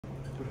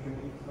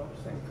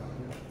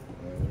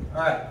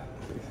All right.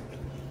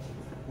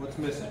 What's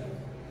missing?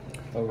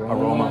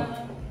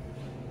 Aroma.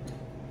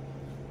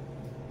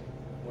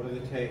 What are the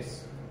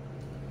tastes?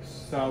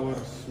 Sour,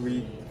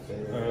 sweet,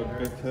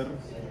 bitter,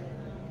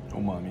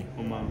 Umami.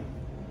 umami.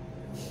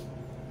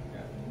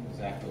 Yeah,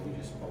 exactly what we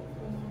just spoke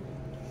about.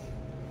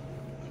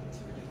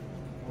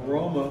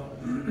 Aroma.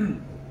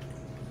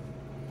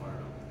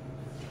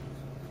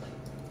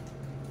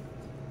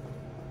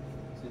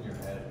 It's in your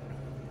head.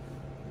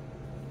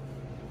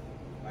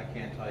 I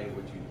can't tell you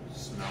what you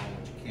smell,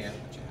 what you can't,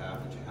 what you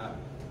have, what you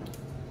haven't.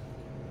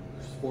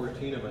 There's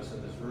 14 of us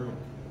in this room,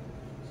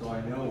 so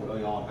I know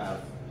we all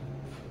have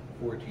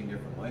 14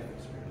 different life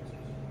experiences.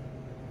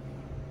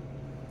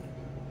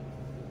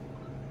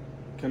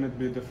 Can it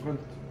be different?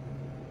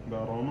 The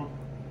aroma?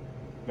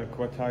 Like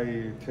what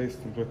I taste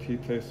and what he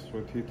tastes,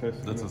 what he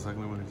tastes. That's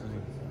exactly what he's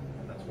saying.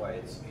 And that's why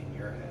it's in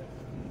your head.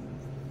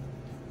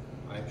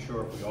 I'm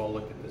sure if we all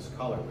look at this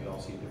color, we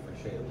all see a different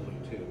shade of blue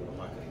too, but I'm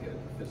not going to get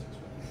into physics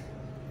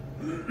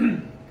with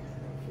you.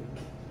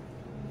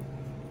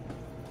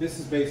 This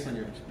is based on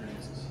your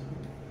experiences.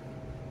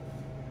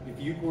 If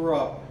you grew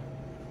up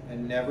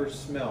and never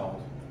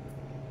smelled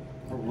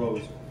a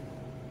rose,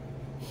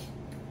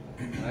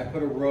 and I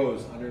put a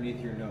rose underneath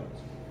your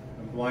nose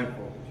and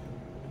blindfolded you,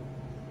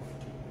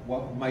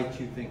 what might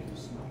you think you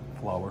smell?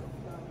 Flower.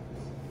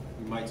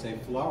 You might say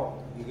flower.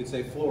 You could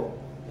say floral.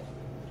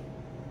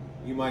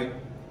 You might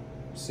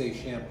say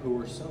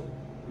shampoo or soap.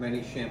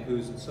 Many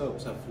shampoos and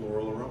soaps have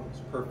floral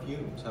aromas.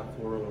 Perfumes have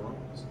floral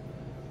aromas.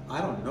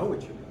 I don't know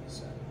what you're going to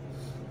say.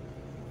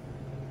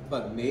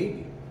 But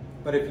maybe.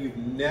 But if you've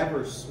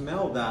never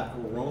smelled that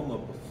aroma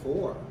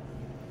before,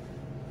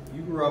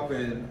 you grew up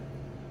in,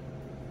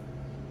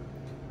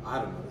 I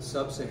don't know, the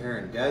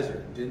sub-Saharan desert,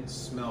 and didn't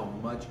smell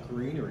much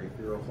greenery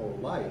for your whole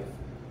life,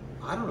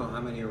 I don't know how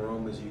many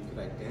aromas you could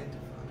identify.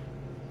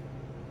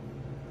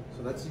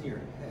 So that's in your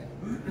head.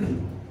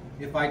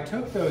 If I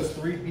took those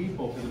 3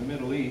 people to the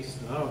Middle East,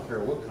 and I don't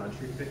care what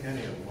country, pick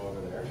any of them over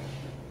there,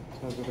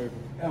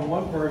 and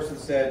one person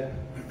said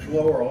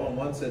floral, and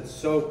one said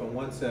soap, and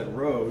one said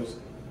rose,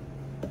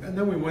 and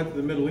then we went to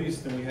the Middle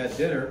East and we had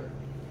dinner,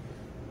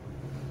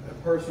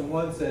 person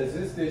 1 says,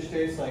 this dish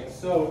tastes like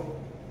soap,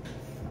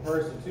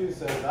 person 2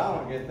 says, I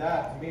don't get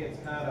that, to me it's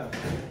kind of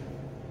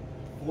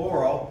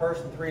floral,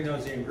 person 3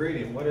 knows the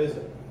ingredient, what is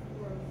it?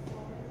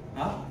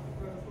 Huh?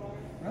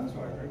 Rose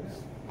water, right there.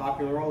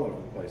 Popular all over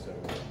the place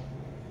over there.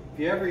 If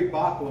you ever eat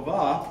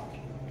baklava,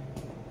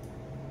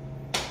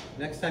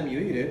 next time you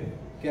eat it,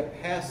 get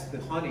past the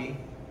honey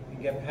and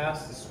get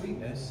past the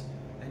sweetness,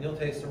 and you'll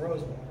taste the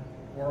rose water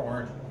or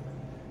orange water.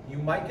 You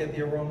might get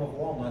the aroma of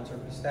walnuts or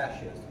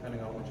pistachios,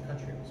 depending on which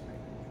country it was made.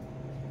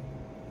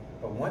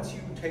 But once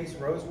you taste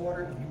rose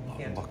water, you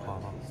can't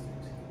untaste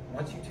it.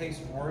 Once you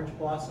taste orange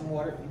blossom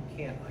water, you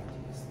can't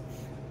untaste it.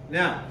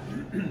 Now,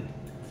 an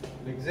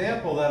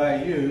example that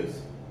I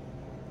use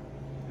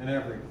in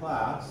every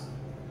class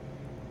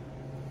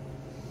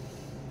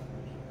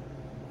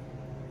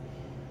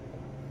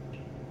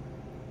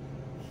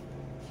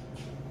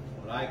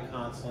what I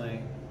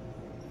constantly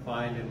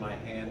find in my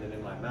hand and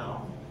in my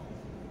mouth.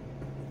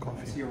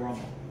 Coffee. It's the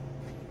aroma.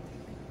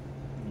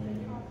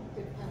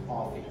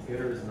 Coffee.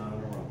 Bitter is not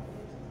an aroma.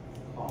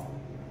 Coffee.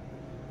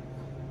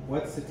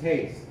 What's the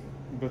taste?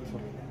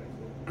 Bitter.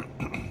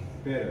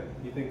 Bitter.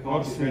 You think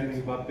coffee is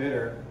anything but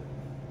bitter?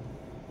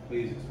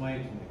 Please explain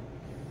to me.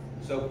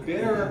 So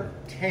bitter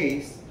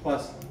taste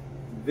plus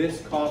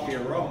this coffee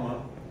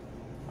aroma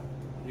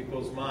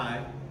equals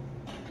my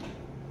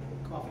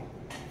coffee.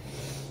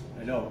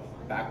 I know,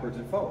 backwards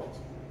and forwards.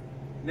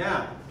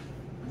 Now,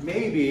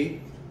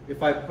 maybe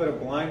if I put a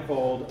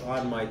blindfold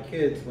on my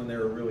kids when they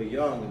were really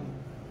young and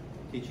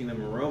teaching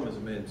them aromas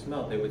and made them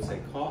smell, they would say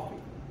coffee.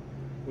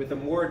 With a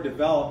more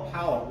developed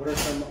palate, what are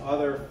some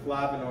other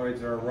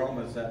flavonoids or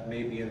aromas that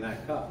may be in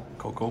that cup?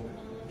 Cocoa.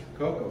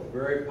 Cocoa,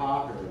 very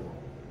popular one.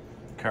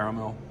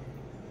 Caramel.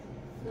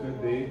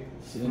 Could be.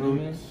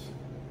 Cinnamon.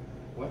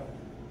 What?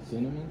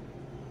 Cinnamon.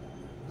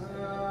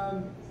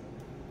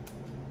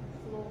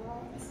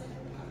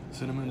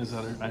 Cinnamon is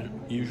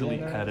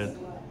usually added.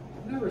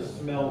 I've never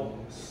smelled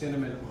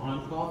cinnamon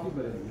on coffee,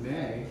 but it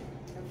may.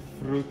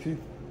 Fruity.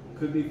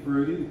 Could be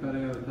fruity,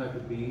 depending on the type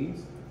of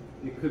beans.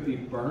 It could be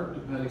burnt,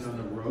 depending on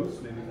the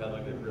roast. Maybe you've had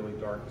like a really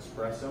dark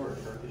espresso or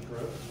Turkish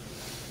roast.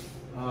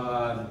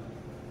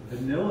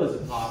 Vanilla is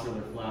a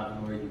popular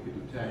flavonoid you could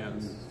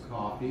detect in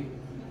coffee.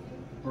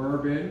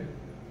 Bourbon.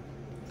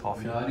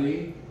 Toffee.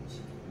 Nutty.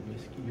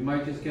 You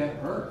might just get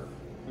earth.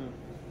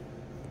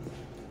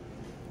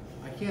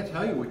 I can't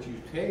tell you what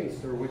you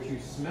taste or what you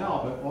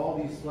smell, but all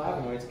these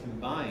flavonoids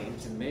combine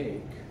to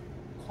make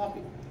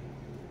coffee.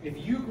 If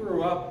you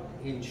grew up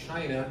in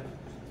China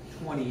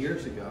 20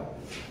 years ago,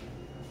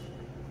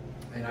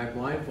 and I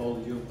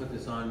blindfolded you and put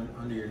this on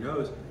under your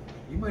nose,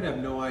 you might have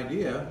no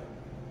idea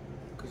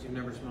because you've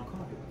never smelled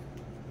coffee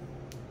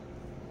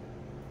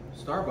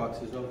before. Starbucks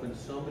has opened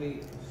so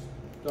many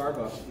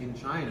Starbucks in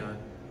China,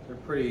 they're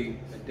pretty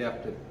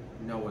adept at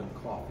knowing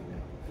coffee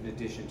now, in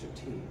addition to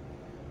tea.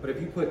 But if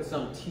you put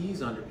some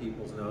teas under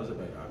people's nose, they'll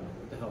be like, I don't know,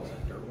 what the hell is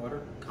that, dirt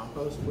water?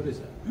 Compost? What is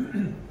that?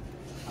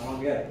 I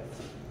don't get it.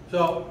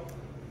 So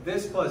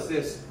this plus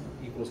this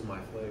equals my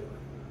flavor.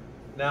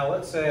 Now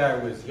let's say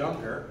I was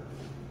younger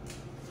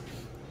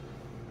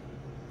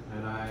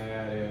and I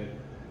added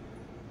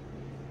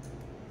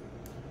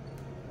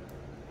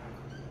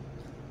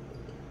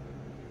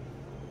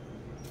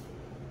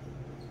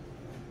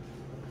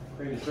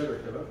cream and sugar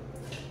to it.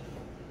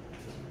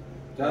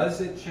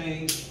 Does it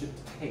change the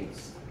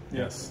taste?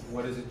 Yes.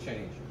 What does it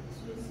change?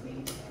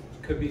 It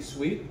could be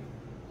sweet,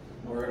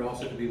 or it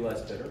also could be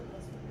less bitter.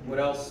 What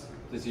else?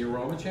 Does the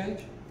aroma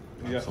change?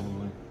 Yeah.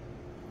 Absolutely.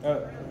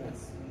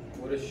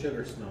 What does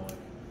sugar smell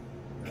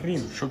like?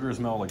 Cream. Sugar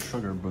smell like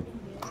sugar, but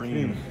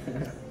cream.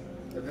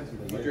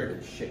 You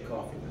drink shit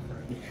coffee, my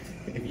friend.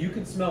 If you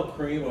can smell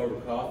cream over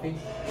coffee,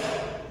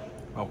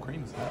 Oh,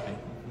 cream is happy.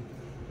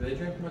 do they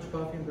drink much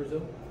coffee in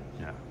Brazil?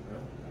 Yeah. No?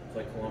 It's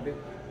like Colombia.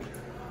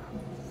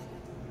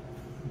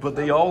 But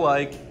they all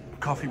like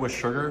coffee with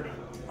sugar.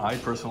 I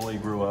personally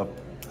grew up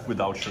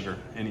without sugar,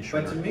 any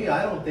sugar. But to me,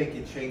 I don't think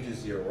it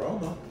changes the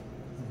aroma.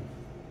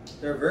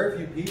 There are very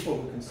few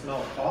people who can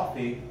smell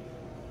coffee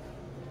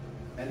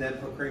and then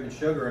put cream and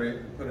sugar in it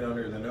and put it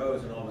under the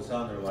nose, and all of a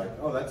sudden they're like,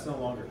 oh, that's no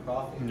longer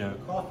coffee. Yeah. The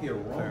coffee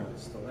aroma Fair.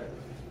 is still there.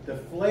 The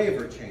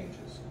flavor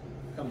changes.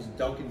 It comes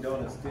Dunkin'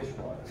 Donuts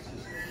dishwater. It's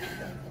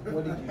just,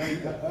 what did you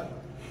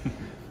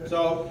do?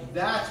 So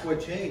that's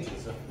what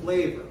changes, the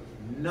flavor,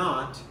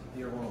 not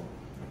the aroma.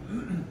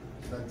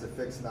 Then to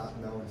fix not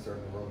knowing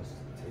certain aromas,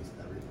 taste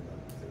everything.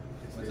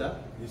 What's that?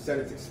 You said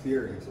it's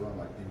experience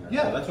aroma in your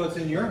Yeah, head. that's what's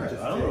in your head.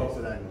 Just I don't know.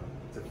 So then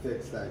to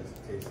fix that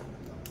taste,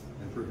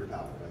 improve your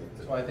palate,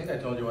 right? So I think I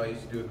told you what I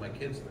used to do with my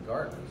kids in the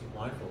garden. I was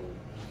blindfolded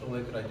until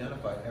they could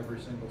identify every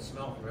single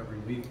smell from every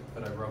leaf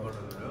that I rub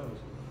under their nose.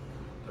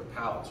 Their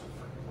palates are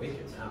freaking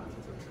wicked now.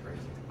 It's crazy.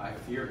 I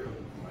fear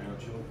cooking for my own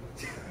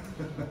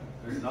children.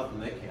 There's nothing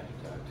they can't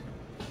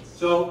detect.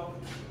 So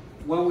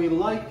when we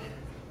like,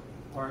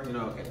 or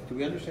okay, do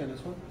we understand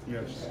this one?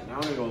 Yes. Okay, now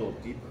I'm gonna go a little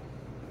deeper.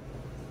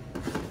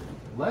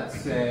 Let's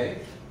say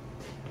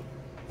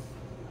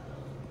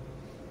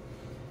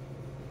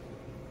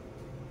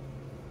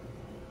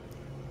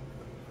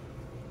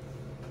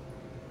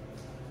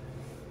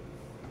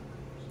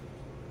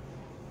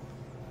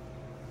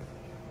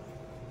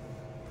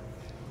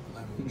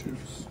Lemon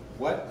juice.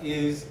 what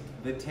is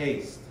the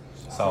taste?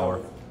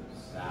 Sour.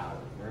 Sour.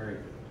 Very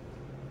good.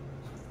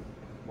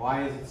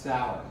 Why is it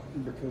sour?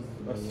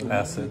 Because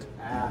Acid.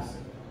 Acid.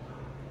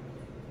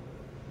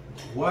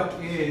 What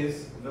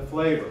is the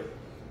flavor?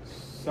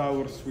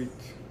 sour, sweet.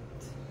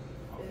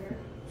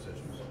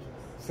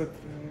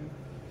 Citron.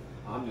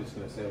 I'm just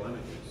going to say lemon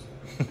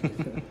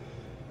juice.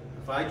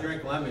 If I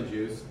drink lemon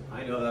juice,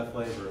 I know that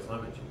flavor is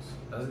lemon juice.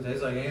 Doesn't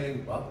taste like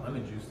anything but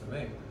lemon juice to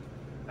me.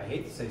 I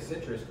hate to say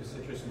citrus because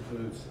citrus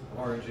includes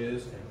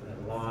oranges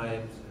and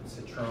limes and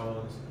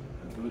citrons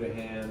and Buddha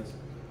hands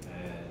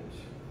and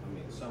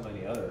so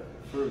many other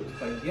fruits.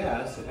 But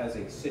yes, it has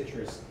a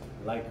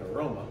citrus-like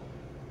aroma.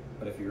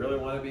 But if you really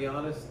want to be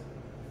honest,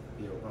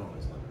 the aroma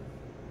is lemon.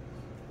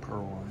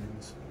 Pearl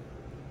wines.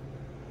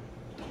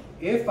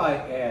 If I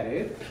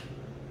added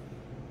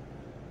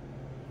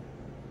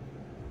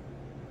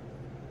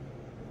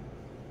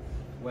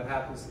what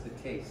happens to the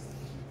taste?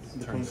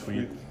 Turn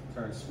sweet.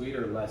 Turns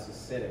sweeter, less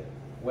acidic.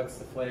 What's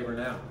the flavor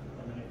now?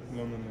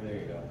 There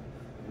Lemonade. you go.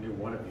 I knew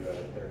one of you out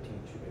of 13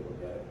 should be able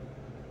to get it.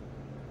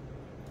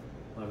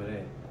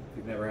 Lemonade. If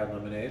you've never had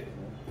lemonade,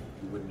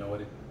 you wouldn't know what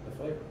the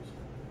flavor is.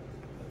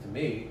 But to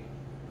me,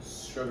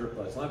 sugar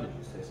plus lemon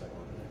juice tastes like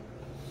lemonade.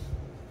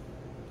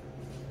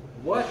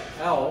 What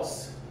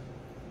else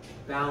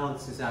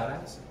balances out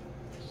acid?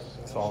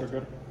 Salt.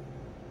 Sugar.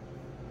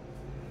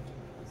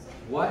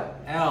 What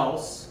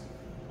else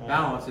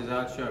balances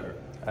out sugar?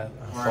 Or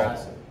Salt.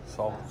 acid?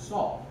 Salt.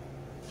 Salt.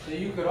 So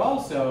you could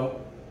also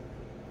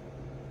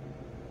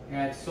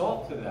add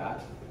salt to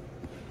that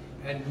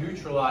and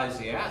neutralize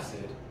the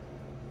acid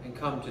and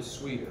come to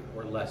sweeter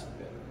or less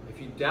bitter. If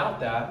you doubt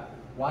that,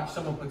 watch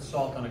someone put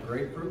salt on a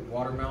grapefruit,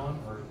 watermelon,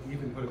 or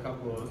even put a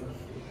couple of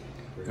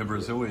In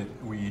Brazil,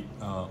 we eat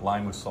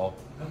lime with salt.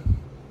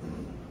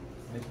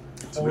 It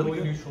It's totally really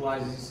good.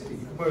 neutralizes acidity.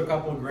 You can put a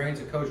couple of grains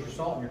of kosher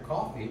salt in your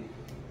coffee.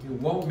 It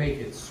won't make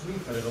it sweet,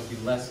 but it'll be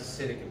less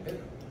acidic and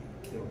bitter.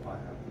 Same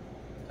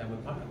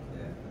with pineapple.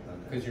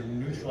 Because you're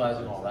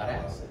neutralizing all that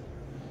acid.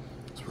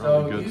 It's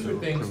So really good these to are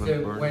things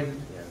prevent that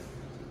burn.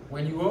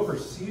 when you over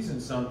season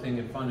something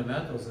in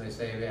fundamentals and they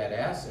say they add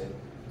acid,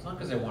 it's not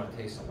because they want to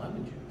taste the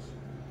lemon juice.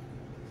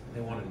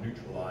 They want to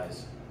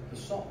neutralize the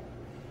salt.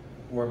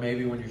 Or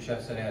maybe when your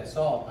chef said add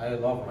salt, I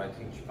love when I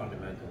teach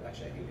fundamental.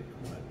 Actually, I hate it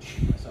when I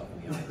shoot myself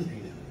in the eye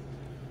repeatedly.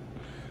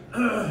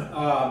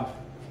 I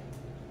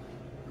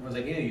was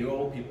like, you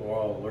old people are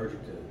all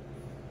allergic to,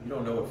 you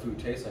don't know what food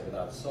tastes like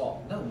without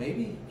salt. No,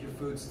 maybe your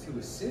food's too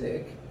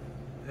acidic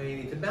and you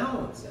need to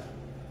balance that.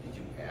 Did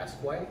you ask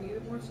why it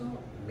needed more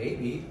salt?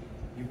 Maybe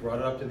you brought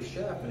it up to the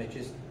chef and it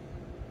just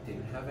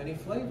didn't have any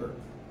flavor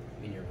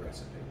in your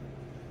recipe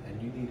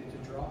and you needed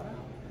to draw it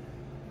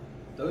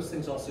out. those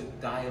things also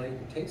dilate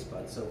your taste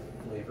buds, so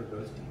flavor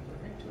goes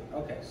deeper into it.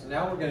 Okay, so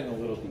now we're getting a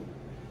little deeper.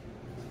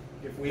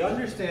 If we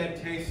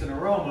understand taste and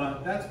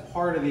aroma, that's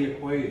part of the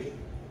equation.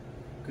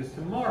 Because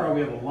tomorrow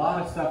we have a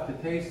lot of stuff to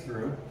taste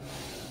through.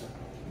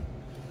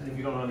 And if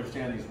you don't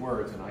understand these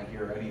words and I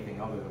hear anything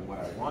other than what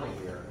I want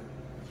to hear,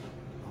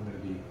 I'm going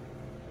to be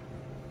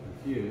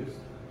confused.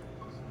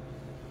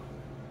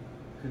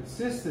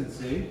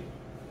 Consistency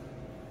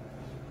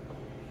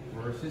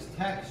versus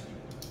texture.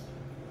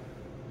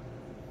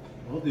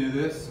 We'll do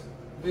this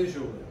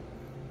visually.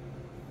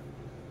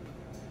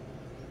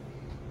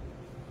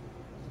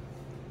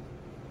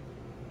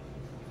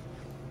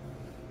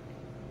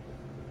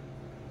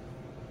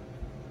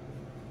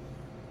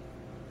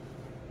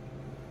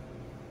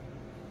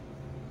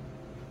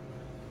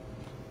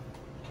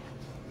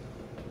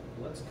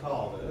 Let's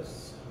call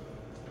this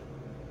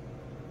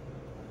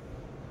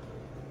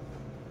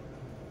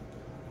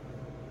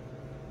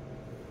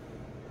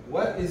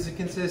what is the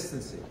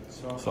consistency?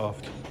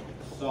 Soft.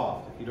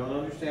 Soft. If you don't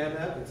understand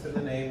that, it's in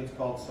the name, it's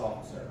called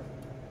soft serve.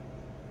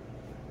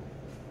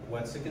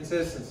 What's the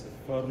consistency?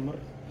 Firmer.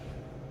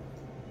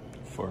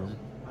 Firm.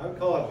 I would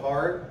call it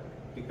hard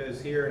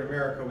because here in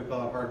America we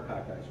call it hard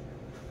pack ice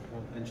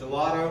cream. And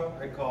gelato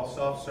I call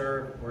soft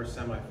serve or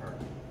semi-firm.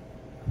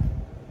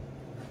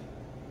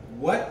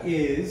 What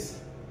is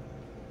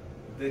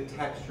the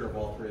texture of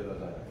all three of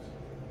those items?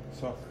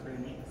 Soft.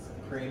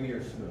 Creamy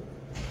or smooth?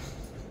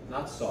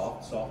 Not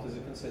soft. Soft is a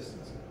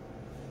consistency.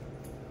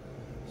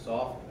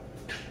 Soft,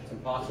 it's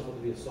impossible to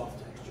be a soft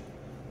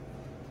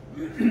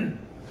texture.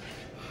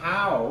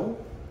 How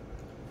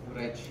would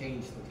I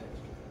change the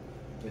texture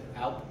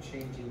without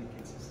changing the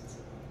consistency?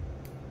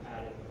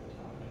 Adding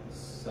toppings.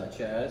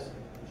 Such as?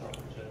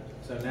 Chocolate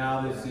chips. So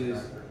now this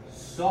is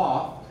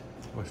soft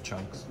With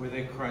chunks. with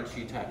a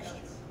crunchy texture.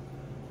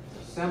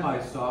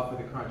 Semi-soft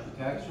with a crunchy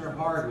texture,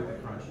 hard with a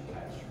crunchy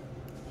texture.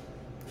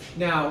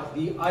 Now,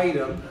 the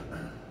item,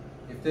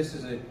 if this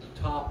is a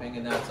topping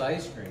and that's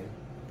ice cream,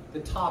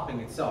 the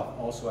topping itself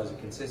also has a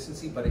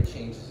consistency, but it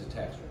changes the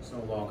texture. It's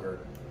no longer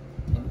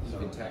an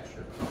even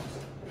texture.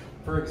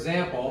 For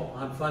example,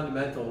 on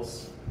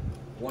fundamentals,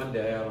 one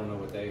day, I don't know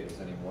what day it is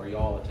anymore, you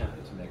all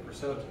attempted to make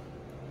risotto.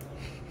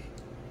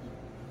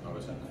 I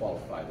was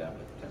unqualified that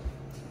with attempt.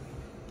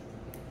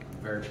 I'm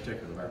very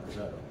particular about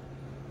risotto.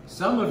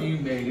 Some of you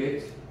made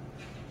it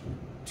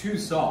too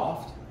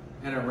soft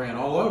and it ran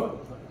all over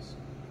the place.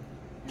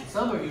 And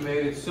some of you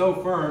made it so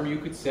firm you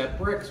could set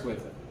bricks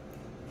with it.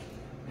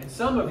 And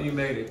some of you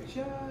made it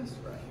just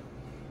right.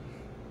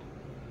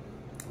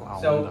 Wow.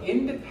 So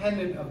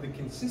independent of the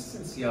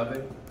consistency of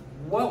it,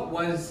 what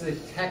was the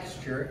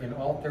texture in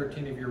all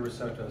 13 of your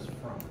risottos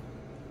from?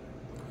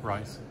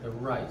 Rice. The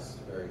rice,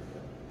 very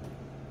good.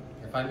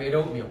 If I made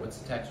oatmeal, what's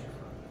the texture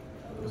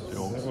from?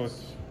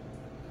 Oats.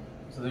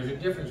 So there's a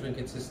difference between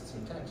consistency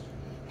and texture.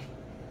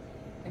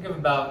 Think of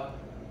about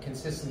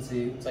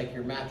consistency, it's like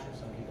your mattress.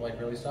 Some people like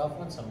really soft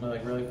ones, some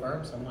like really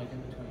firm, some like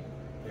in between.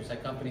 There's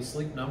that company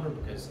Sleep Number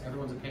because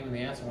everyone's a pain in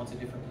the ass and wants a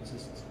different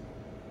consistency.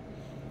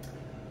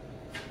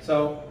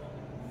 So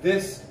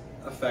this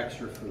affects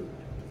your food.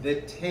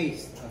 The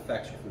taste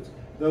affects your foods.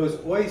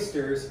 Those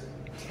oysters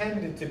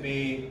tended to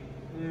be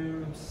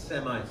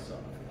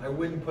semi-soft. I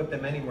wouldn't put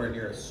them anywhere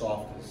near as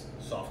soft as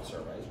soft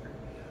serve ice cream.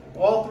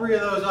 All three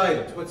of those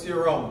items, what's the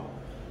aroma?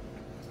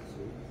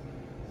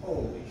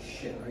 Holy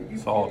shit, are you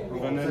Salt. kidding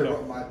me?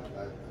 Vanilla.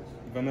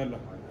 Vanilla.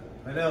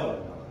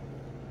 Vanilla.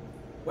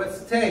 What's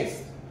the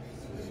taste?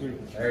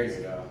 Sweet. There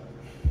you go.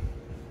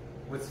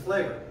 What's the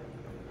flavor?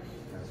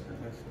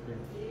 Ice cream.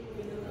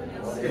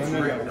 It's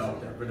Vanilla. written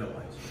out there, vanilla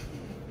ice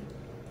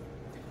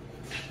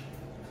cream.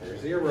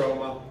 There's the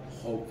aroma.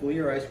 Hopefully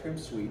your ice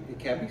cream's sweet. It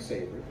can be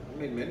savory. I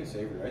made many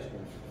savory ice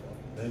creams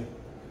before. Many.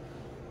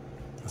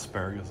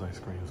 Asparagus ice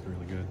cream is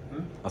really good.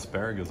 Hmm?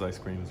 Asparagus ice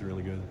cream is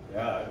really good.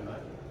 Yeah, I'd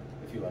imagine.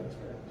 If you like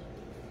asparagus.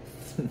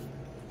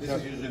 This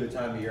is usually the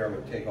time of year I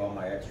would take all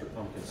my extra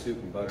pumpkin soup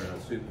and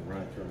butternut soup and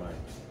run it through my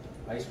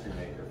ice cream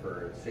maker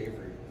for a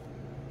savory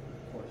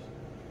course.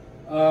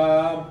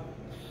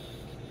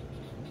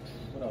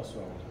 What else do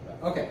I want to talk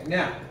about? Okay,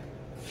 now.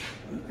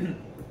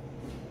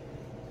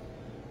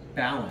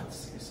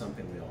 Balance is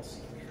something we all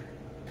seek.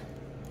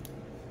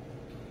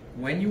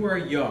 When you are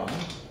young,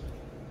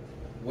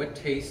 what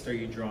taste are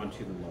you drawn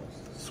to the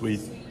most? Sweet.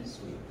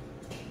 Sweet.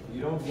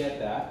 You don't get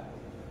that.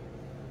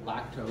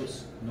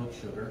 Lactose, milk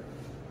sugar,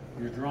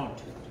 you're drawn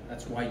to it.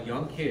 That's why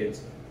young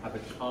kids have a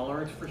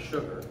tolerance for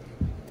sugar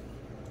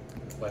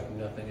like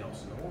nothing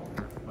else in the world.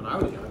 When I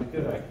was young, I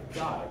could like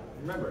God,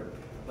 remember,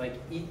 like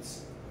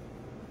eats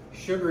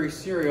sugary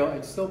cereal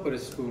and still put a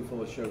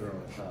spoonful of sugar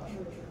on top.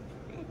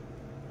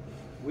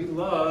 We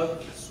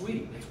love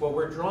sweet. It's what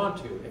we're drawn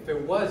to. If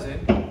it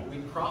wasn't,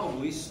 we'd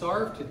probably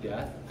starve to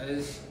death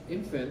as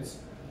infants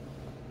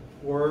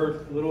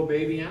or little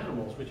baby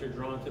animals, which are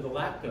drawn to the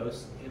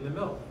lactose in the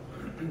milk.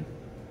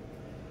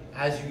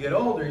 As you get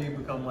older, you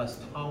become less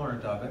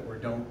tolerant of it, or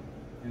you're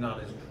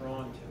not as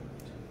drawn to it.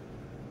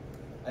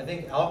 I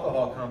think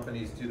alcohol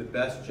companies do the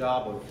best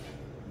job of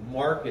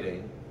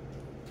marketing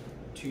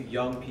to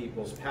young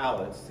people's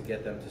palates to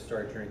get them to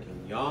start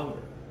drinking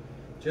younger.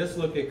 Just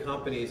look at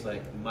companies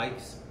like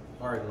Mike's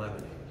Hard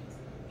Lemonade.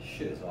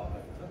 Shit is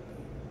awful.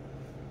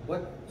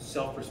 What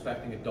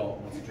self-respecting adult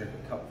wants to drink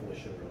a cup full of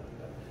sugar like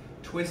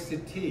that?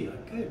 Twisted tea,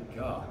 like, good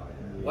God.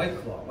 White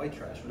Claw, white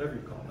trash, whatever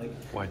you call it. Like,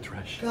 White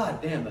trash.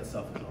 God damn, that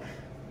stuff is awful.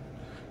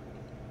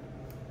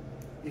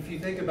 If you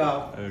think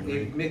about a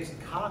mixed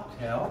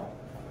cocktail,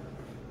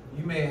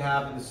 you may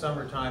have in the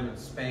summertime in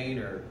Spain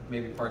or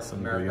maybe parts of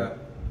America,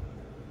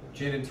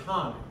 gin and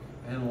tonic,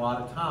 and a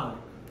lot of tonic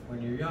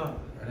when you're young.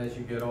 And as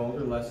you get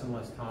older, less and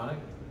less tonic,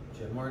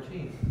 gin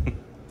martini.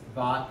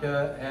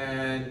 Vodka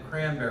and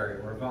cranberry,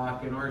 or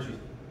vodka and orange juice.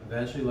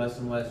 Eventually less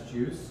and less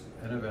juice,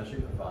 and eventually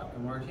a vodka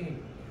martini.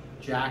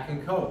 Jack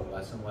and Coke,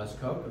 less and less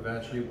Coke,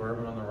 eventually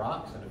bourbon on the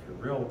rocks, and if you're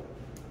real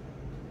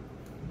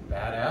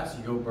badass,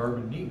 you go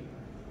bourbon neat.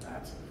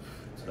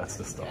 That's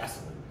the stuff.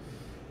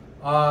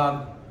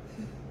 Gasoline.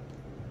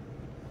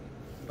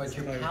 But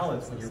your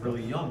palates, when you're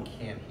really young,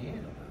 can't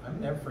handle it. I'll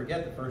never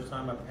forget the first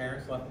time my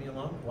parents left me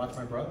alone to watch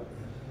my brother.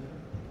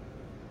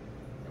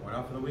 They went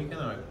out for the weekend,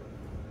 and I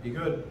be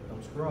good,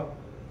 don't screw up.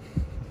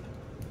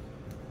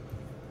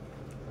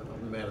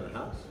 I'm the man of the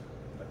house.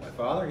 Like my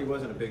father, he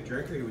wasn't a big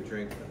drinker. He would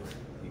drink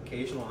the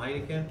occasional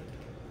Heineken,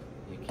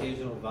 the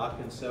occasional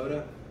vodka and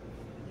soda,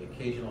 the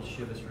occasional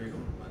Chivas Regal.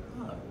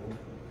 I'm like, well,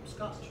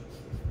 scotch.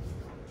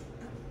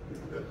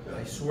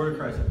 I swear to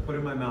Christ, I put it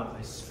in my mouth.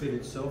 I spit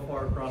it so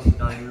far across the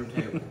dining room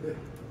table.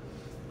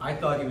 I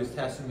thought he was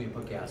testing me and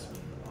put gas in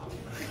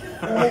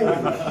the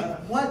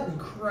bottle. What in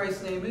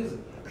Christ's name is it?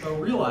 So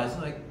realizing,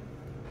 like,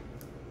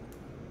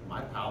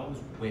 my palate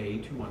was way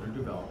too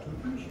underdeveloped to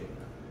appreciate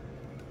that.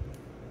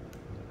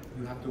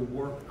 You have to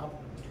work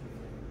up to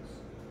things.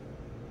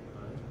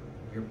 Right?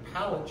 Your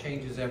palate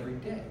changes every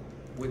day.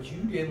 What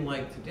you didn't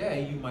like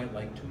today, you might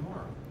like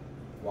tomorrow.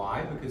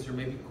 Why? Because there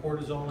may be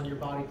cortisol in your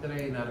body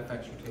today and that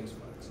affects your taste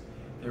buds.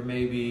 There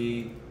may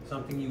be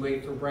something you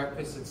ate for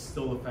breakfast that's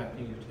still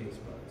affecting your taste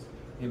buds.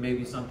 It may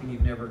be something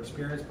you've never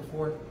experienced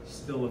before,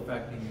 still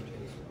affecting your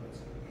taste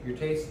buds. Your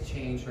tastes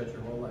change throughout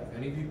your whole life.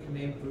 Any of you can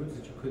name foods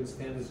that you couldn't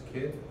stand as a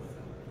kid?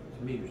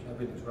 To me,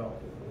 everything's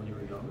relative. But when you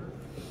were younger?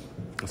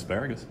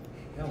 Asparagus.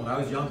 Yeah, when I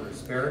was younger,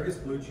 asparagus,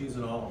 blue cheese,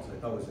 and olives, I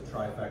thought was a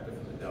trifecta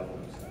from the devil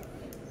himself.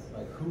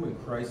 Like, who in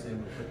Christ's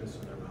name would put this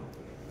in their mouth?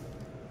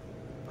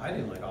 I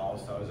didn't like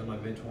olives until I was in my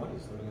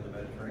mid-20s living in the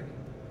Mediterranean.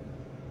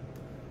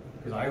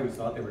 Because I always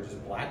thought they were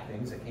just black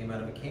things that came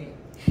out of a can.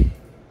 In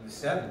the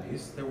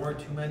 70s, there weren't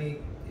too many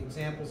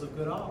examples of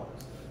good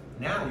olives.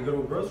 Now, you go to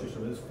a grocery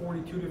store, there's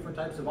 42 different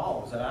types of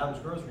olives at Adam's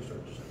grocery store.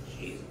 Just like,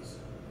 Jesus.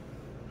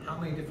 How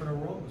many different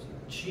aromas?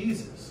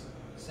 Cheeses,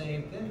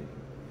 same thing.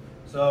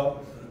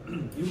 So,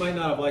 you might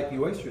not have liked the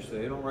oysters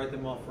today. Don't write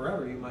them off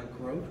forever. You might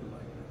grow to like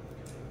them.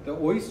 The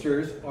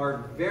oysters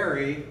are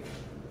very,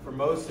 for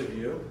most of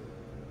you,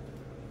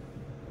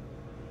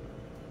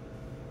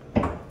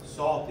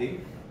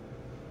 salty.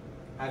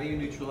 How do you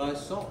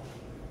neutralize salt?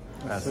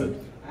 Acid.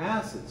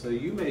 Acid. So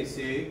you may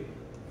see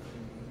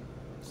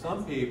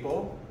some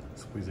people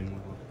Squeezing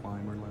a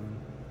lime or lemon.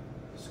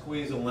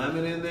 squeeze a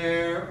lemon in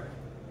there.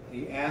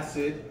 The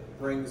acid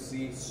brings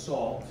the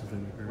salt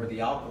Vinegar. or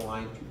the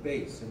alkaline to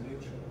base and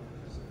neutralize.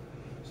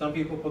 Some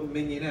people put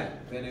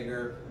mignonette,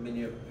 vinegar,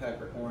 mignon,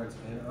 peppercorns,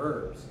 and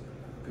herbs.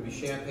 Could be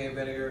champagne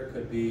vinegar,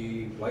 could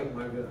be white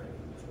wine vinegar,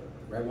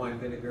 red wine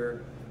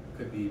vinegar,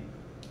 could be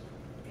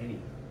any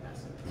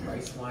acid.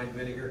 Rice wine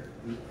vinegar,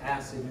 the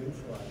acid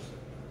neutralizes.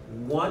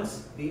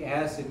 Once the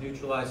acid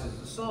neutralizes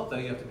the salt, though,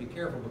 you have to be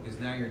careful because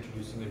now you're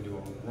introducing a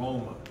new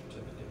aroma to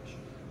the dish,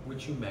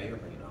 which you may or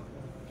may not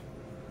want.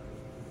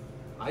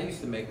 I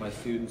used to make my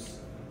students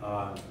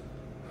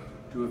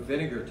do a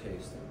vinegar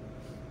tasting.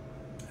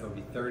 It would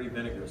be 30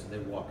 vinegars, and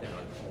they'd walk in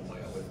like, oh my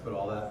God, would put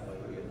all that, like,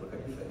 you'd look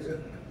at your face.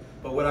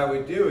 But what I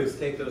would do is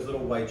take those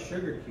little white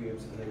sugar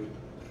cubes, and they would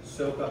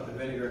soak up the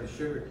vinegar in the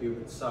sugar cube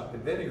and suck the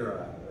vinegar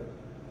out of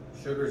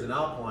it. Sugar's an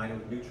alkaline, it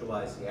would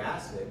neutralize the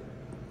acid,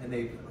 and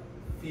they'd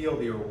feel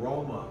the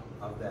aroma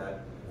of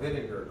that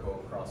vinegar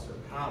go across their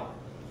palate.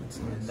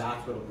 And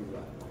that's what will be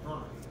left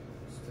behind.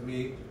 So to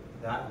me,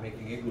 that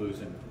making igloos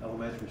in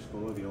elementary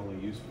school are the only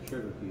use for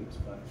sugar cubes,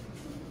 but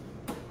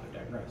I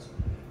digress.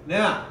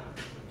 Now,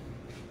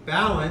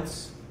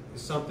 balance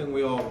is something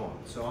we all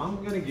want. So I'm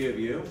going to give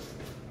you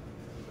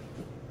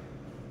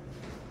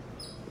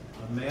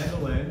a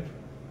mandolin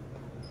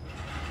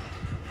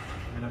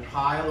and a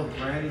pile of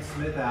Granny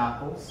Smith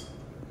apples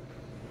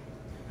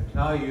and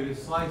tell you to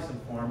slice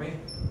them for me.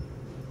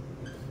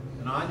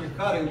 And on your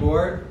cutting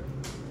board,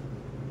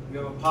 you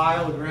have a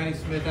pile of Granny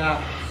Smith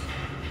apples.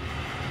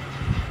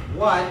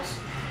 What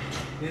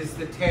is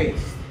the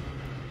taste?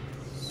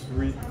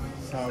 Sweet,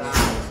 sour.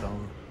 Sour.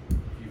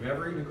 If you've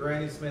ever eaten a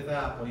Granny Smith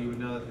apple, you would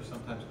know that they're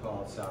sometimes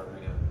called sour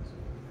green apples.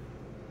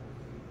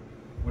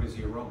 What is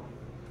the aroma?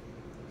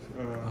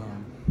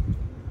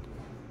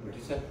 What'd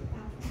you say?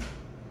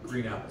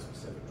 Green apple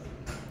specifically.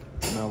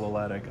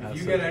 Malolactic acid.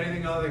 If you get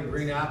anything other than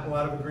green apple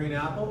out of a green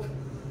apple,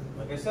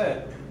 like I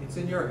said, it's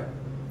in your head.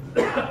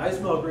 I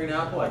smell green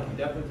apple, I can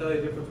definitely tell you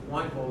the difference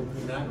blindfolded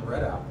between that and a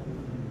red apple.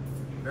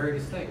 very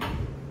distinct.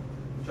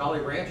 Jolly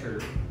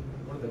Rancher,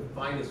 one of the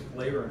finest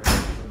flavor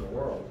enhancers in the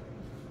world.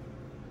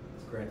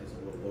 Granted, it's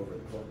a little over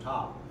the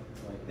top.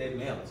 Like they've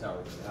nailed sour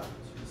cream out.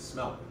 You can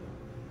smell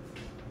it.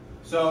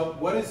 So,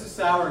 what is the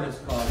sourness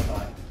caused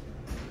by?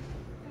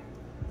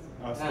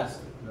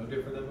 Acid. No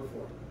different than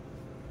before.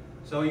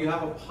 So you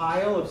have a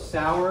pile of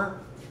sour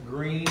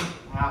green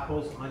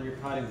apples on your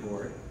cutting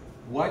board.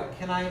 What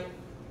can I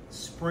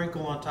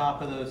sprinkle on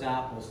top of those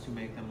apples to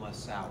make them less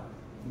sour?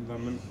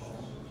 Lemon.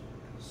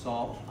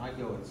 Salt. I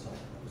go with salt.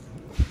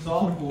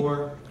 Salt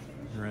or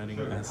You're adding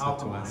sugar, acid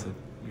alkaline. to acid.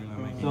 You're not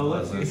making So it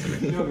let's less use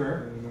acid.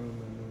 sugar,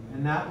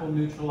 and that will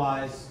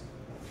neutralize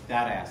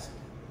that acid.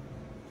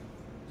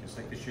 Just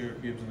like the sugar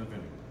cubes in the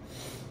vinegar.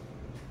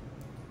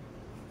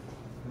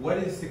 What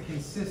is the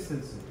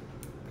consistency?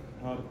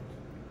 Hard.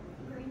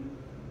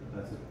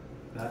 That's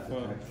a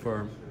texture.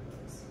 Firm.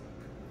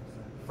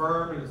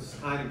 Firm and it's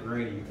kind of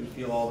grainy. You can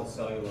feel all the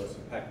cellulose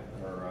and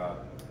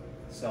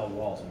cell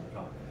walls on your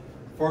tongue.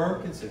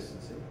 Firm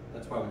consistency.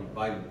 That's why when you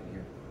bite it, you can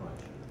hear the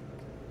crunch.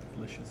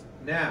 Delicious.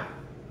 Now,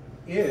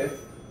 if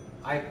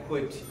I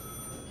put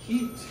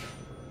heat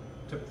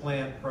to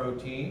plant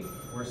protein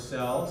or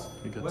cells,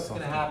 It gets what's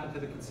going to softer. happen to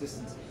the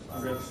consistency?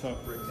 It gets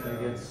soft. It's going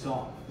to get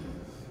soft.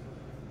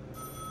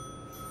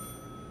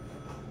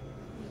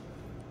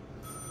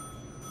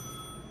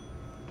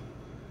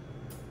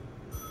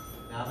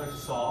 Now they're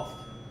soft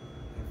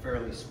and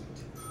fairly sweet.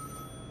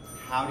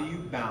 How do you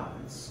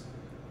balance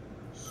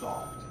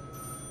soft?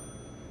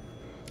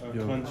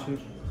 Yeah. Crunchy.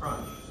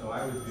 Crunch. So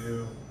I would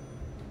do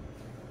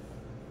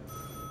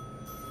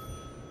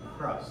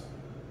crust.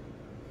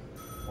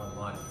 One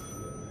line.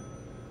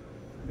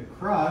 The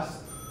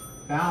crust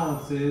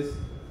balances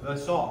the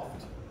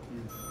soft.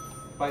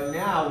 But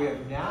now we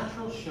have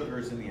natural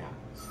sugars in the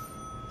apples,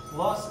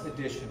 plus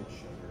additional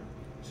sugar.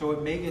 So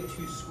it may get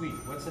too sweet.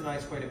 What's a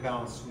nice way to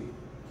balance sweet?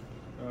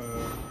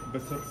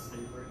 Bitter.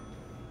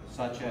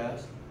 Such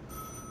as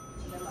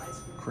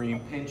a Cream.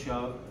 pinch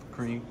of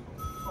Cream.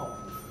 salt.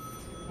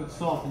 Put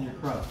salt in your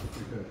crust if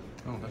you could.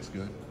 Oh, that's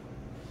good.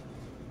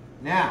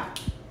 Now,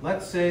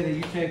 let's say that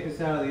you take this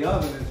out of the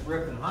oven and it's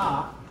ripping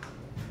hot.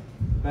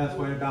 The best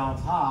way to balance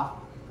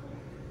hot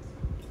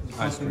is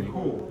Ice something cream.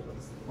 cool,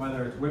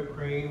 whether it's whipped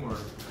cream or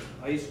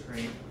ice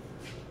cream.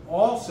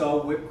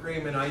 Also, whipped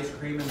cream and ice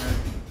cream in their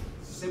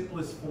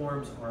simplest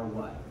forms are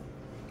what?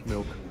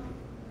 Milk.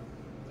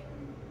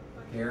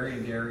 Dairy,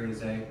 and dairy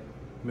is a,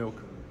 Milk.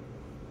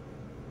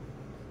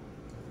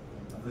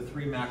 of the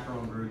three macro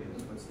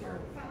ingredients, what's dairy?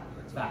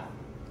 It's fat.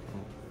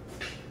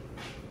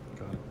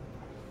 Got it.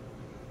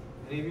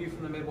 Any of you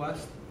from the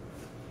Midwest?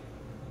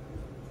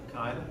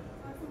 Kind of.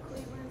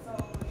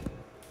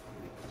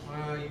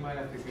 Well, you might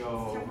have to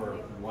go over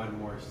one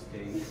more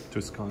state. You're the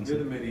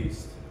Wisconsin.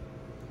 Mideast.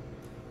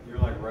 You're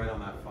like right on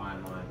that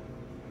fine line.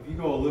 If you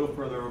go a little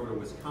further over to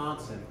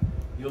Wisconsin,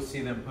 you'll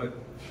see them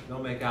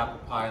they'll make apple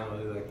pie and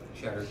they'll do like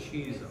cheddar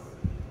cheese on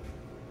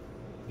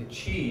it. The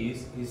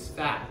cheese is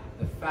fat.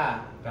 The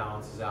fat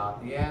balances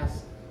out the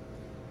acid.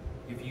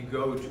 If you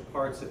go to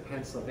parts of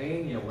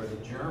Pennsylvania where the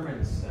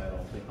Germans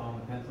settled, they call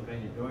them the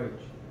Pennsylvania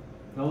Deutsch,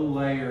 they'll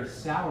layer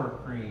sour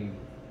cream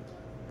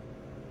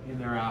in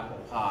their apple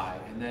pie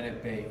and then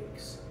it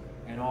bakes.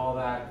 And all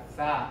that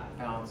fat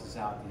balances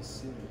out the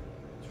acidity.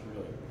 It's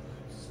really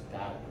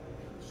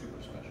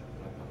super special.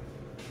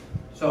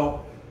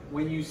 So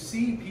when you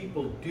see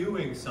people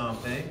doing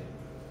something,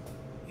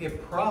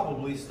 it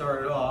probably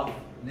started off,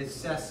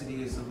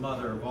 necessity is the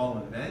mother of all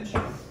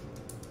invention.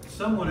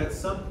 Someone at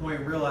some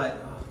point realized,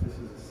 oh, this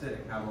is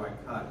acidic, how do I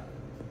cut it?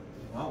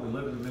 Well, we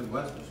live in the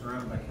Midwest, we're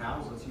surrounded by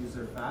cows, let's use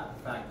their fat,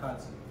 fat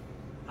cuts it.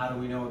 How do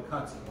we know it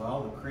cuts it?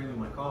 Well, the cream in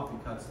my coffee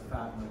cuts the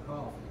fat in my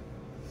coffee.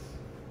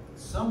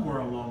 Somewhere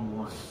along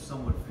the line,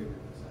 someone figured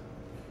this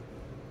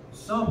out.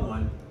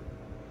 Someone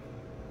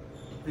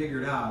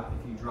figured out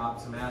if you drop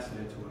some acid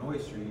into an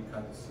oyster, you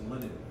cut the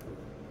salinity.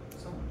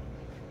 Someone.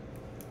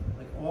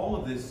 Like all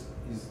of this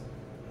is,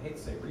 I hate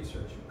to say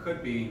research, it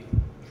could be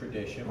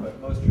tradition, but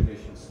most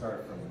traditions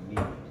start from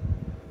need.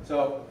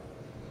 So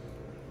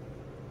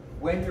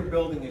when you're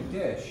building a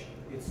dish,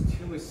 it's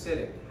too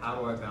acidic, how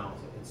do I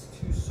balance it? It's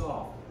too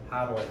soft,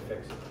 how do I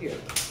fix it? Here,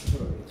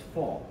 it's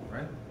fall,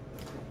 right?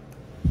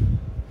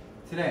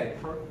 Today,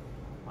 oh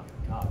my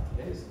God,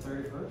 today is the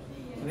 31st?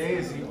 Today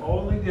is the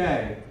only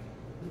day,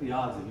 what are the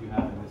odds of you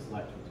having this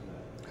lecture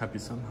today? Happy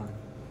Samhain.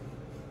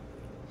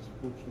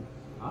 Spooky.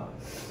 Huh?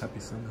 Happy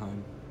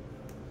Samhain.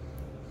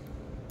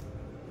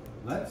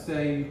 Let's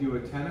say you do a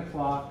 10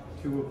 o'clock,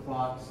 2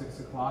 o'clock, 6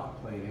 o'clock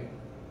plating,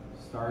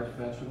 starch,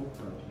 vegetable,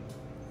 protein.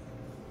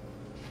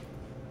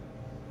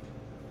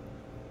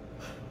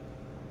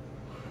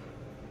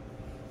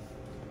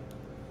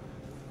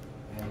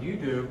 And you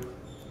do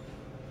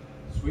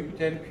sweet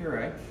potato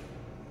puree,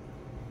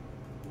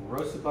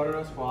 roasted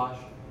butternut squash,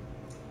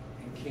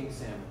 and king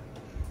salmon.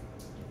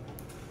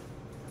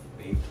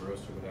 Baked,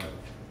 roast, or whatever.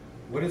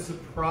 What is the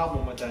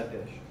problem with that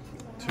dish?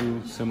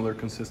 Two similar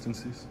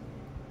consistencies.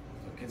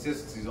 So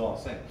consistency is all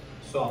the same.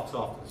 Soft,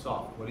 soft, and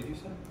soft. What did you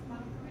say?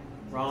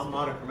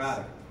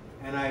 Monochromatic.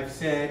 and I've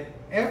said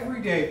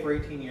every day for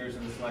 18 years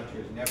in this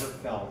lecture, has never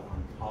felt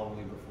on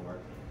Halloween before.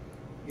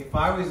 If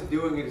I was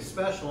doing a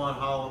special on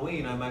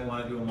Halloween, I might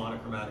want to do a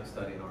monochromatic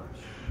study in orange.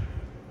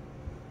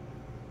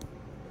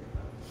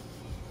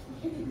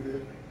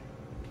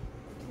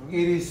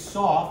 It is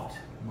soft,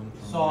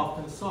 soft,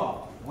 and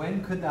soft.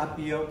 When could that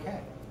be okay?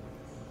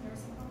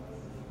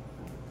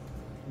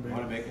 You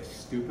want to make a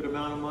stupid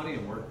amount of money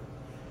and work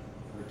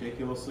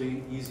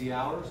ridiculously easy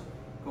hours?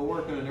 Go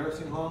work in a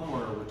nursing home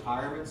or a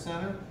retirement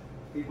center.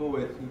 People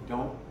who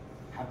don't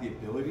have the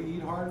ability to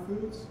eat hard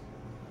foods.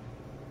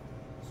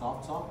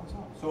 Soft, soft, and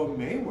soft. So it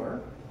may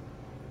work.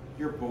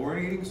 You're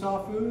born eating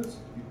soft foods,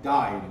 you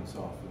die eating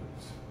soft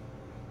foods.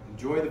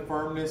 Enjoy the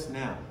firmness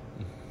now.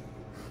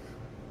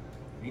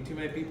 Ain't too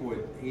many people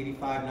with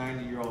 85,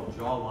 90-year-old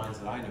jaw lines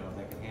that I know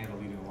that can handle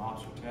eating a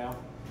lobster tail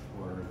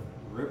or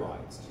ribeye.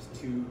 It's just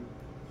too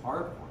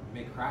hard for them. It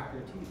may crack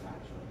their teeth,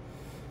 actually.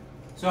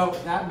 So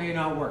that may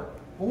not work.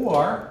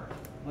 Or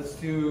let's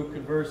do,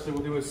 conversely,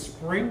 we'll do a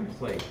spring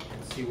plate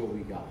and see what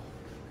we got.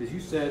 Because you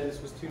said this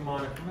was too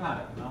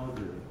monochromatic, and I'll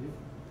agree with you.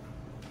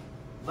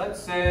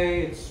 Let's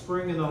say it's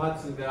spring in the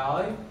Hudson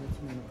Valley,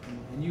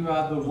 and you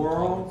have the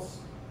world's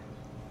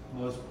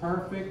most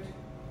perfect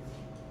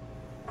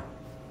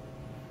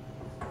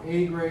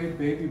A-grade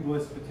Baby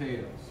Bliss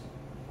potatoes.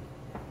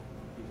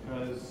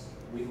 Because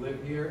we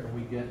live here and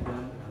we get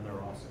them and they're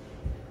awesome.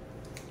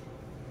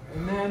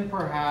 And then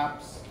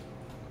perhaps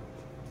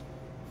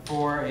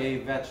for a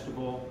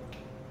vegetable,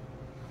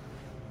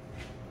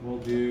 we'll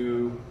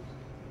do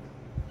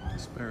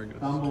Asparagus.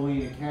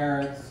 Thumbelina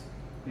carrots,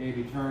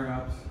 baby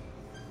turnips,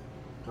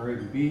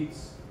 baby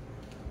beets,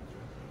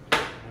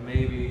 and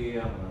maybe,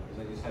 I don't know,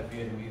 because I just had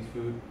Vietnamese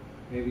food,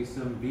 maybe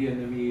some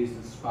Vietnamese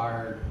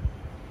inspired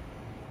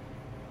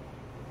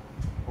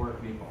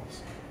pork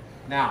meatballs.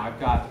 Now, I've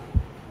got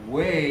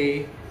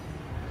way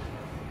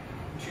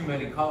too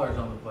many colors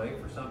on the plate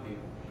for some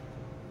people.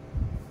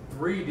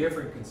 3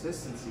 different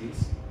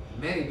consistencies,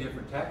 many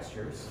different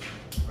textures,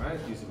 right?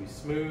 These will be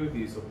smooth,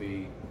 these will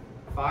be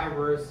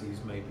fibrous,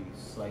 these may be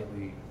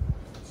slightly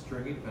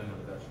stringy depending on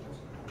the vegetables.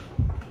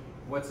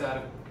 What's out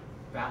of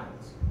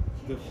balance?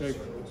 The shape.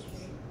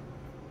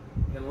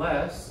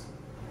 Unless,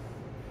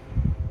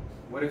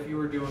 what if you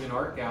were doing an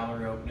art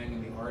gallery opening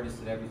and the artist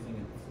did everything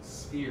in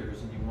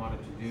spheres and you wanted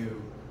to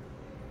do,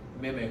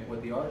 mimic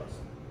what the artist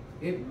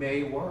did? It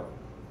may work.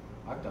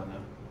 I've done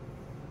that.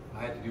 I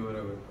had to do it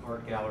at an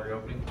art gallery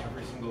opening.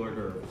 Every single hors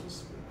d'oeuvre was a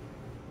sphere.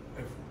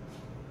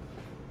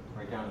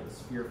 Right down to the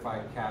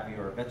spherified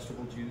caviar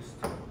vegetable juice.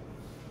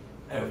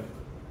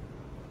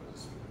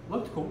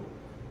 Looked cool.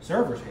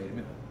 Servers hated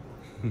me.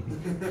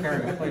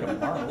 Carrying a plate of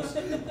marbles.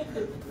 I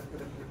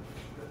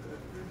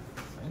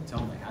didn't tell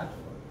them they had to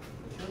look.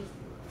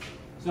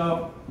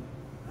 So,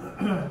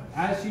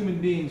 as human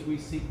beings, we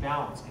seek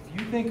balance. If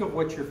you think of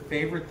what your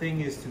favorite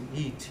thing is to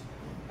eat,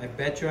 I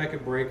bet you I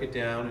could break it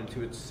down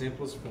into its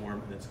simplest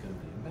form, and it's going to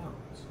be in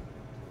balance.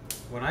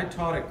 When I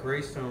taught at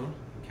Greystone,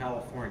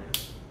 California,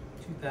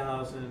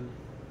 2011.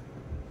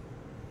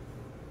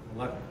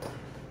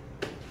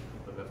 I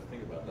have to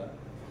think about that.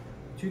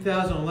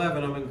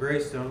 2011, I'm in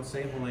Greystone,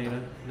 St.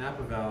 Helena,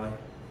 Napa Valley,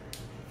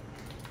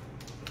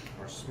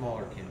 our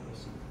smaller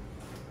campus.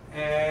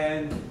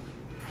 And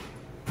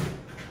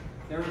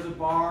there was a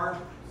bar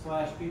 /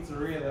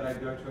 pizzeria that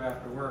I'd go to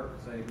after work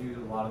because I knew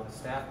a lot of the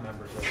staff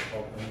members that were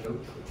called the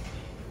Notaries.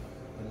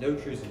 The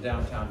Notaries in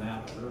downtown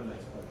Napa, they're a nice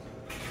place.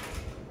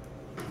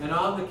 And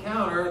on the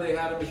counter, they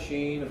had a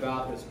machine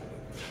about this big.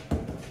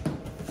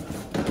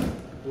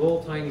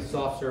 Little tiny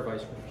soft serve ice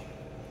cream.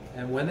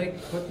 And when they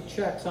put the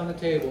checks on the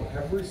table,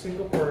 every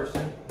single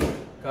person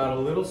got a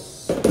little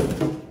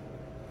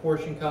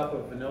portion cup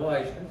of vanilla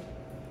ice cream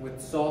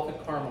with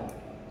salted caramel.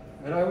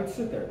 And I would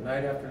sit there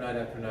night after night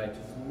after night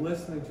just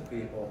listening to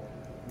people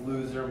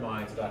lose their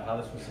minds about how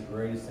this was the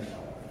greatest thing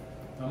ever.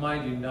 Now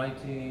mind you,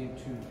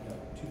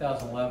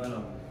 2011,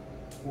 I'm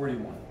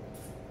 41.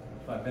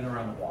 So I've been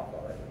around the block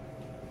already.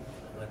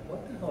 I'm like,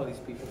 what the hell are these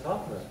people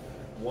talking about?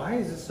 Why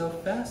is it so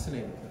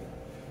fascinating to me?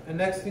 And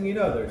next thing you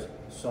know, there's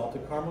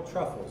salted caramel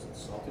truffles, and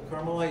salted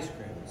caramel ice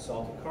cream, and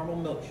salted caramel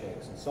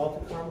milkshakes, and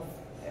salted caramel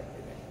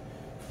everything.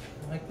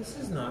 I'm like, this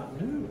is not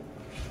new.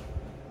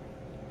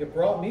 It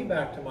brought me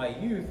back to my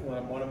youth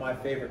when one of my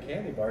favorite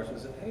candy bars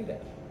was a Payday.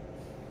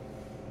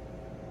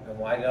 And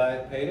why did I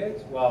have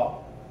Paydays?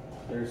 Well,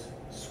 there's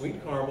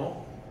sweet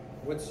caramel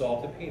with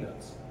salted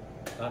peanuts.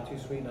 Not too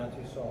sweet, not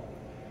too salty.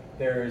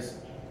 There's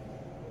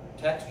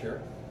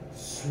texture,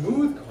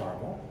 smooth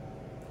caramel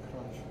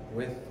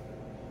with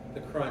the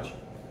crunch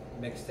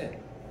mixed in.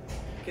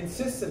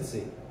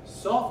 Consistency,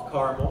 soft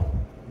caramel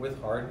with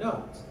hard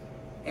notes.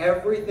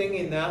 Everything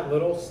in that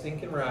little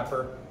stinking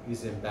wrapper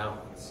is in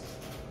balance.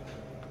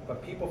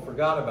 But people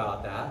forgot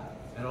about that,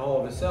 and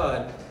all of a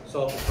sudden,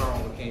 salted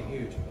caramel became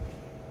huge.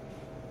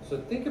 So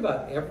think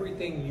about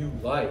everything you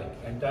like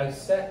and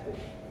dissect it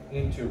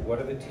into what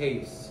are the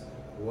tastes,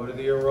 what are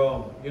the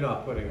aromas. You're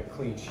not putting a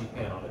clean sheet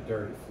pan on a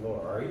dirty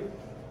floor, are you?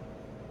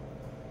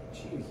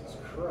 Jesus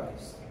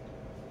Christ.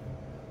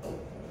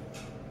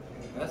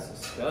 That's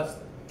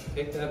disgusting.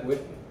 Take that with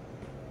you.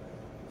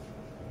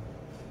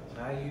 It's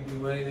how you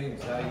do anything,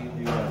 it's how you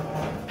do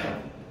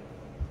everything.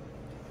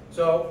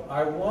 So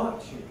I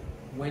want you,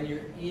 when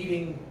you're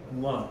eating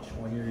lunch,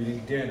 when you're eating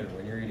dinner,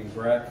 when you're eating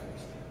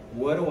breakfast,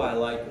 what do I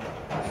like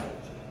about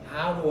this?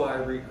 How do I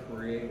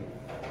recreate it?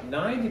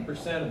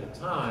 90% of the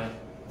time,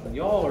 when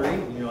y'all are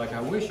eating, you're like,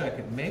 I wish I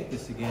could make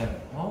this again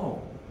at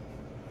home.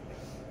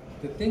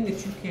 The thing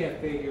that you can't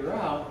figure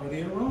out are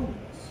the aromas.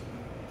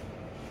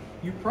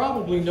 You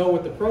probably know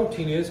what the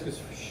protein is because,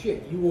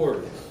 shit, you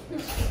ordered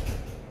it.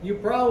 You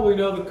probably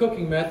know the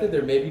cooking method.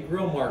 There may be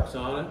grill marks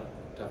on it.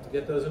 Tough to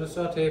get those in a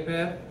saute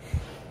pan.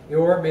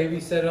 Or maybe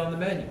set it on the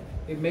menu.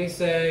 It may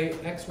say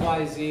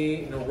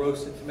XYZ in a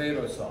roasted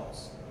tomato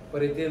sauce,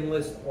 but it didn't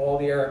list all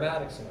the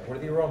aromatics in it. What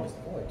are the aromas?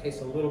 Oh, it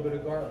tastes a little bit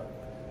of garlic,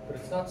 but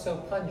it's not so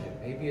pungent.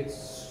 Maybe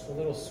it's a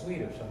little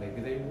sweeter, so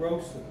maybe they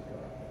roasted the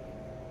garlic.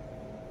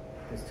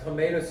 This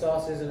tomato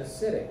sauce isn't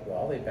acidic.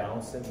 Well, they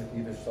balanced it with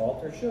either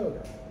salt or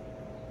sugar,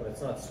 but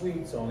it's not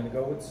sweet, so I'm going to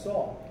go with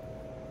salt.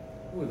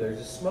 Ooh, there's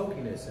a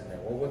smokiness in there.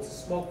 Well, what's the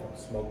smoke from?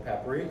 Smoked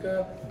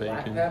paprika, black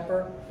Bacon.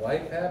 pepper,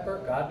 white pepper,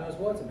 God knows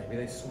what's in. Maybe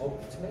they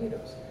smoked the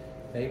tomatoes.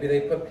 Maybe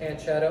they put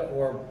pancetta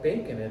or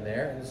bacon in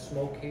there and the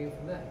smoke came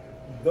from that.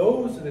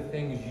 Those are the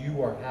things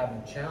you are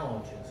having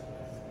challenges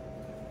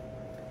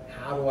with.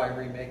 How do I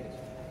remake it?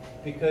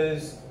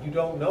 Because you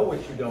don't know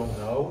what you don't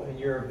know and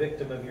you're a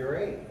victim of your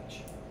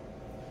age.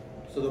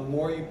 So the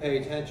more you pay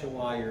attention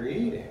while you're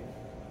eating,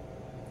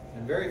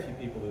 and very few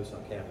people do this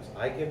on campus.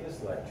 I give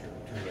this lecture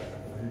to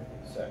every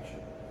section.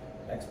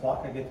 Next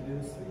block, I get to do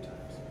this 3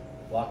 times.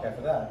 Block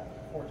after that,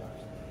 4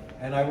 times.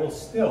 And I will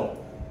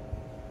still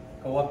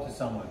go up to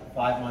someone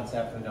 5 months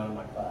after they're done in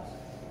my class.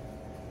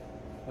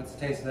 What's the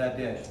taste of that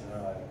dish? And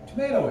they're like,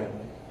 tomato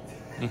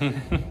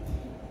Emily.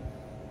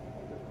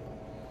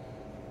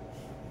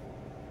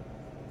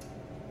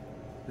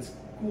 This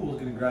school is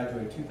going to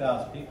graduate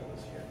 2,000 people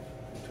this year,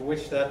 to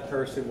which that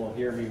person will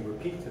hear me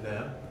repeat to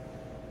them,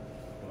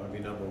 you want to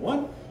be number 1?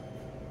 It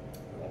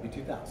won't be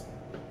 2,000.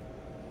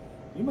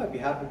 You might be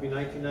happy to be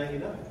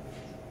 1999.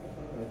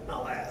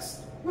 Not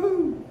last.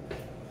 Woo!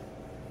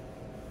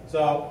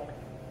 So,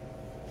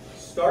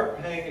 start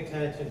paying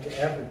attention to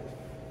everything.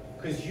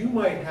 Because you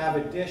might have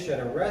a dish at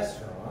a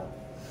restaurant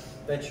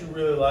that you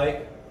really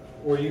like,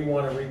 or you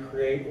want to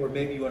recreate, or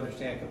maybe you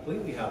understand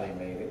completely how they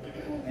made it,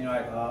 and you're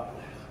like,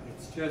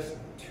 it's just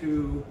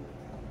too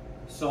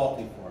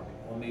salty for me.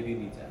 Well, maybe it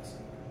needs acid.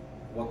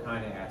 What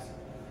kind of acid?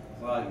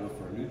 Well, you go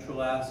for a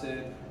neutral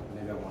acid,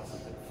 maybe I want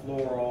something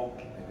floral,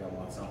 maybe I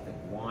want something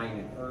wine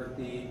and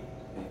earthy,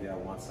 maybe I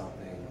want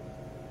something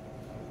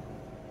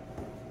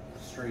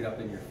straight up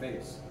in your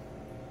face.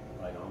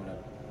 Like I'm gonna,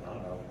 I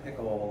don't know,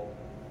 pickle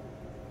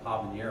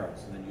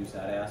habaneros and then use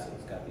that acid.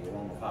 It's got the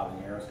aroma of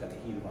habanero, it's got the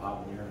heat of a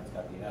habanero, and it's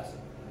got the acid.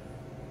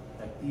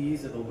 Like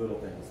these are the little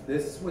things.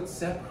 This is what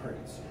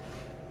separates you.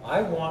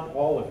 I want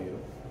all of you,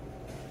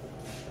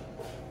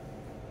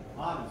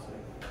 honestly,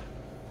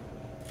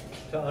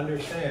 to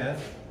understand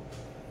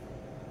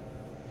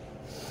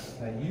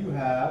that you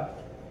have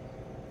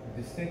a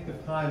distinctive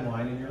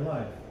timeline in your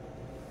life.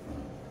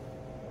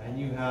 And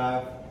you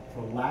have,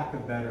 for lack of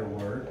a better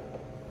word,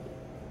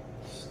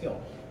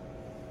 skill.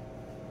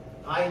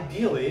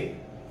 Ideally,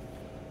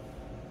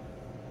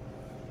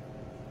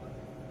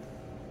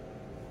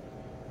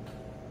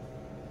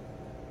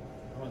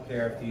 I don't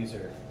care if these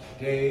are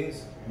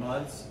days,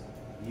 months,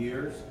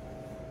 years,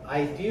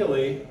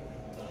 ideally,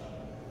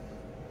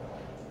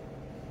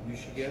 you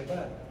should get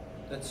better.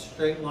 That's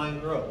straight line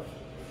growth.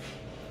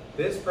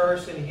 This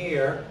person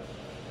here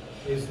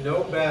is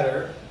no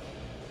better.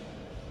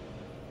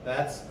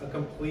 That's a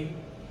complete,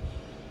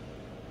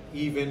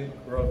 even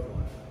growth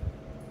line,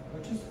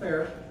 which is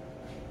fair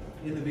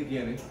in the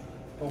beginning.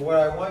 But what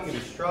I want you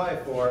to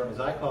strive for is,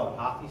 I call it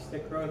hockey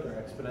stick growth or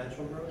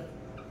exponential growth.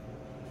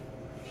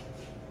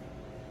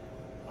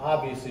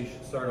 Obviously, you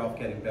should start off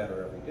getting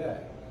better every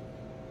day.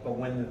 But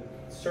when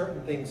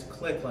certain things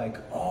click, like,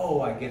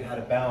 oh, I get how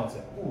to balance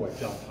it. Oh, I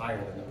jumped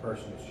higher than the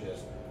person who's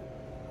just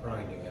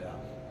grinding it out.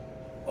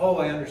 Oh,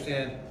 I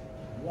understand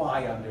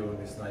why I'm doing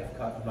this knife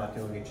cut. I'm not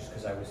doing it just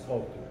because I was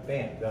told to.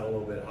 Bam, got a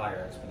little bit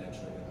higher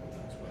exponentially than the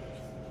next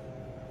person.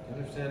 You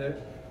understand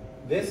it?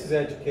 This is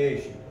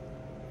education.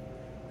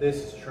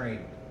 This is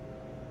training.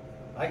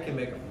 I can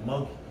make a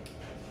monkey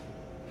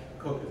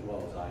cook as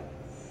well as I can.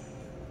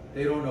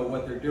 They don't know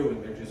what they're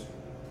doing. They're just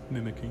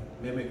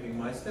mimicking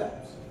my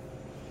steps.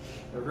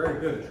 They're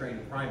very good at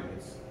training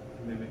primates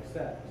to mimic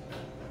steps.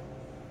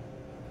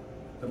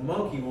 The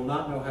monkey will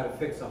not know how to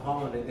fix a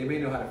hollandaise. They may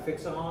know how to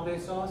fix a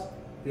hollandaise sauce.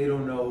 They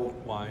don't know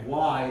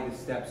why the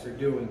steps are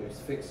doing. They're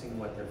fixing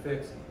what they're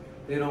fixing.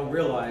 They don't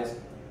realize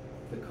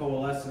the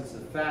coalescence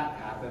of fat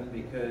happened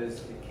because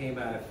it came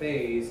out of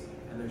phase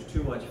and there's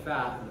too much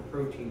fat and the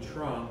protein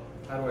shrunk.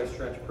 How do I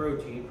stretch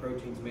protein?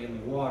 Protein's mainly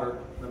water.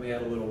 Let me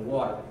add a little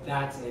water.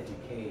 That's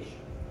education.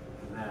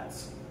 And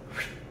that's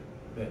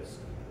this.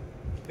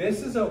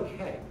 This is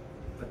okay,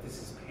 but this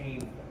is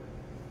painful.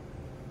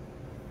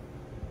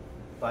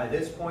 By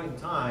this point in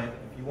time,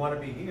 if you want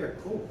to be here,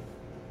 cool.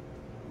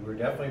 You were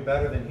definitely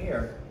better than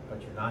here.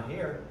 but you're not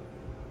here.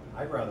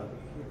 I'd rather be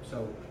here.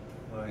 So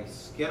when I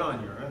get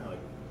on your end, like,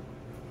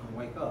 I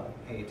wake up,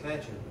 pay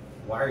attention.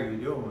 Why are you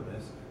doing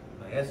this?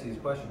 I ask these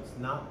questions,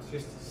 not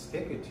just to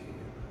stick it to you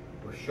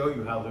or show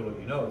you how little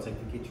you know. It's like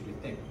to get you to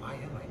think, why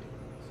am I doing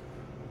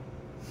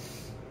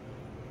this?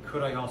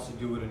 Could I also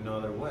do it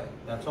another way?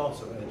 That's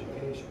also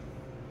education.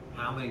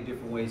 How many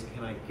different ways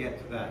can I get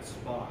to that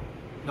spot?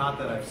 Not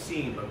that I've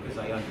seen, but because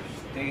I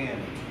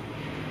understand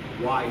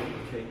why you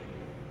take me.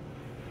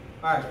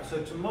 All right,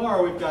 so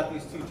tomorrow we've got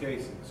these two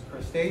tastings.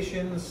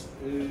 Crustaceans,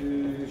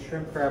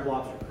 shrimp, crab,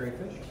 lobster,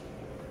 crayfish.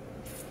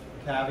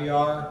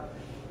 Caviar,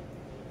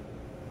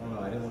 I don't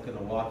know, I didn't look at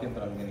the walk-in,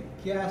 but I'm gonna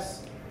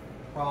guess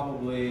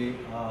probably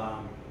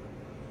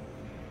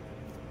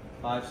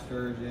 5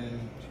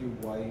 sturgeon, 2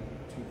 white,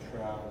 2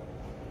 trout,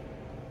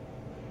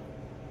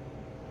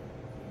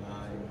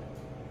 9,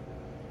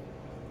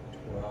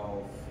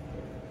 12,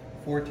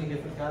 14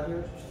 different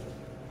caviars.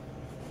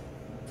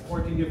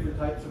 14 different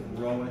types of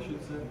roe, I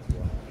should say.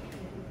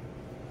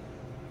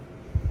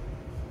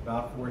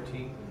 About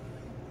 14.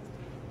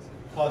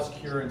 Plus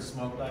cure and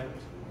smoked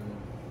items.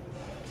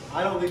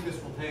 I don't think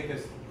this will take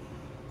us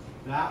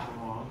that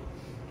long.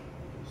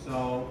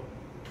 So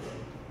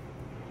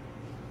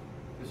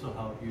this will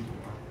help you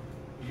tomorrow.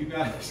 You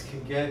guys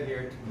can get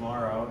here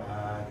tomorrow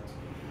at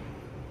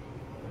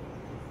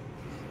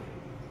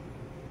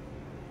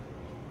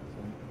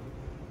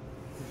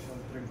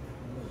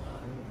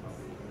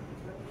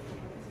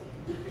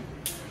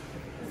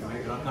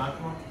make it up now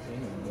tomorrow?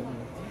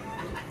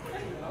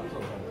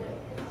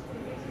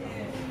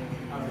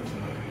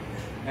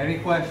 Any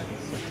questions?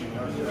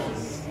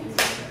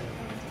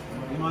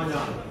 Come on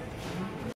down.